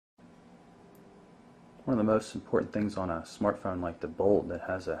One of the most important things on a smartphone like the Bold that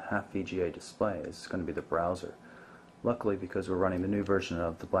has a half VGA display is going to be the browser. Luckily, because we're running the new version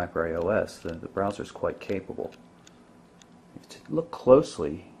of the BlackBerry OS, the browser is quite capable. If you look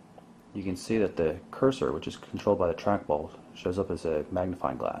closely, you can see that the cursor, which is controlled by the trackball, shows up as a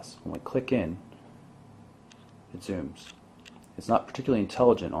magnifying glass. When we click in, it zooms. It's not particularly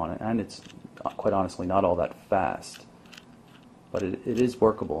intelligent on it, and it's quite honestly not all that fast, but it is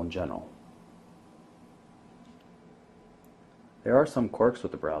workable in general. There are some quirks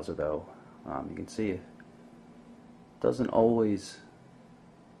with the browser, though. You can see it doesn't always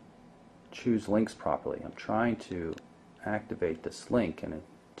choose links properly. I'm trying to activate this link, and it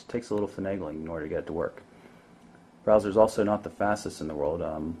takes a little finagling in order to get it to work. The browser is also not the fastest in the world,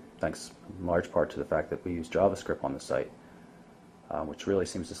 thanks in large part to the fact that we use JavaScript on the site, which really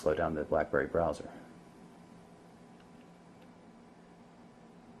seems to slow down the BlackBerry browser.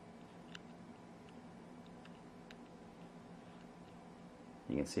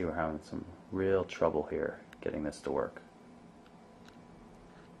 You can see we're having some real trouble here getting this to work.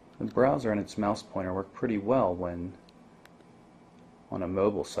 The browser and its mouse pointer work pretty well when on a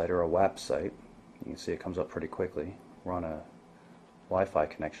mobile site or a WAP site. You can see it comes up pretty quickly. We're on a Wi-Fi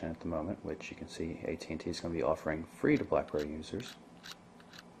connection at the moment, which you can see AT&T is going to be offering free to BlackBerry users.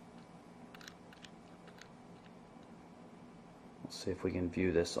 Let's see if we can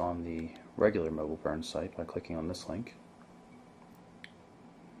view this on the regular Mobile Burn site by clicking on this link.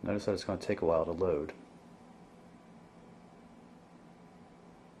 Notice that it's going to take a while to load.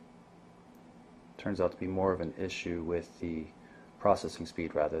 Turns out to be more of an issue with the processing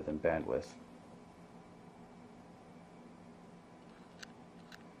speed rather than bandwidth.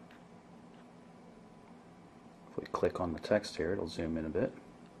 If we click on the text here, it'll zoom in a bit.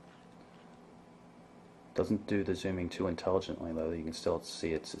 Doesn't do the zooming too intelligently, though. You can still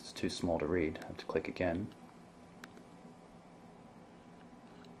see it's too small to read. I have to click again.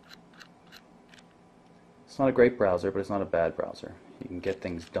 It's not a great browser, but it's not a bad browser. You can get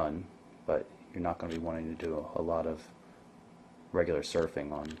things done, but you're not going to be wanting to do a lot of regular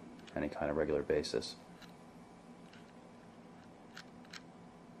surfing on any kind of regular basis.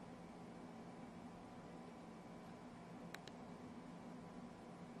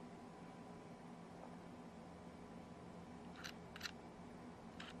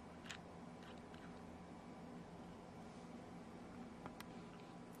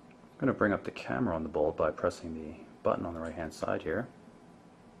 I'm going to bring up the camera on the Bold by pressing the button on the right hand side here.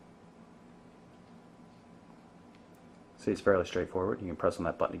 See, it's fairly straightforward. You can press on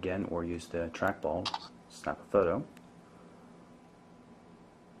that button again or use the trackball, snap a photo.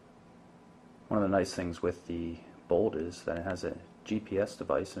 One of the nice things with the Bold is that it has a GPS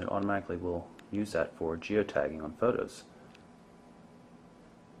device, and it automatically will use that for geotagging on photos.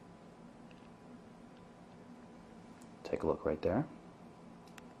 Take a look right there.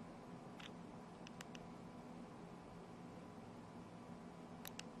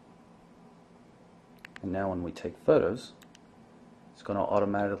 And now when we take photos, it's going to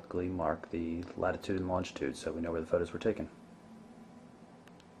automatically mark the latitude and longitude so we know where the photos were taken.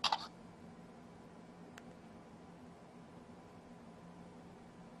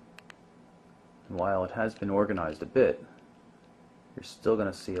 And while it has been organized a bit, you're still going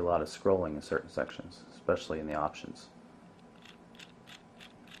to see a lot of scrolling in certain sections, especially in the options.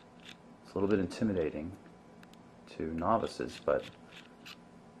 It's a little bit intimidating to novices, but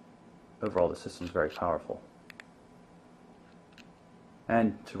overall the system is very powerful.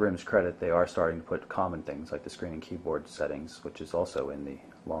 And to RIM's credit, they are starting to put common things like the screen and keyboard settings, which is also in the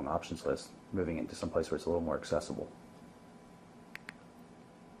long options list, moving it to some place where it's a little more accessible.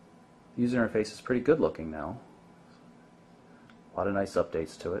 The user interface is pretty good looking now. A lot of nice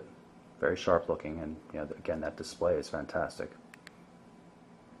updates to it, very sharp looking, and again, that display is fantastic.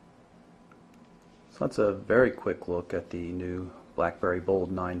 So that's a very quick look at the new BlackBerry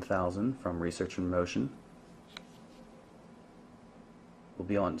Bold 9000 from Research in Motion. Will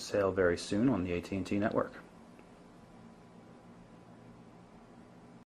be on sale very soon on the AT&T network.